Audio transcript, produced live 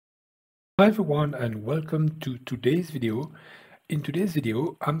Hi everyone and welcome to today's video. In today's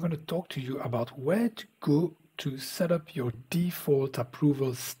video, I'm going to talk to you about where to go to set up your default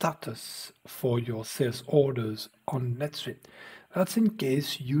approval status for your sales orders on NetSuite. That's in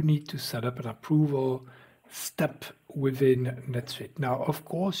case you need to set up an approval step within NetSuite. Now, of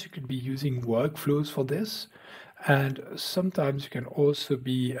course, you could be using workflows for this, and sometimes you can also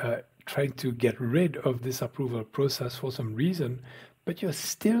be trying to get rid of this approval process for some reason, but you're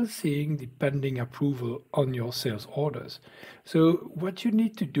still seeing the pending approval on your sales orders. So what you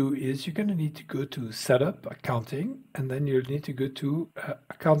need to do is you're going to need to go to Setup, Accounting, and then you'll need to go to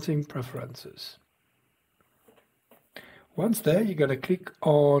Accounting Preferences. Once there, you're going to click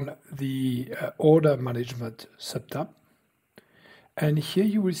on the Order Management subtab. And here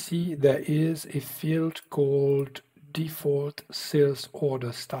you will see there is a field called Default Sales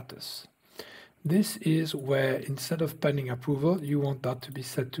Order Status. This is where instead of pending approval, you want that to be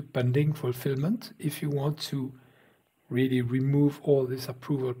set to pending fulfillment if you want to really remove all this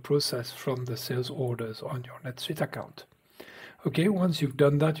approval process from the sales orders on your NetSuite account. Okay, once you've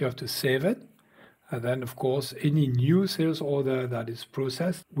done that, you have to save it. And then, of course, any new sales order that is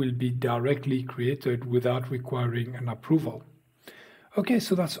processed will be directly created without requiring an approval. Okay,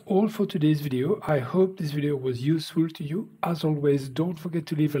 so that's all for today's video. I hope this video was useful to you. As always, don't forget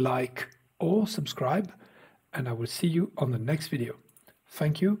to leave a like or subscribe, and I will see you on the next video.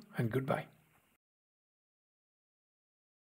 Thank you and goodbye.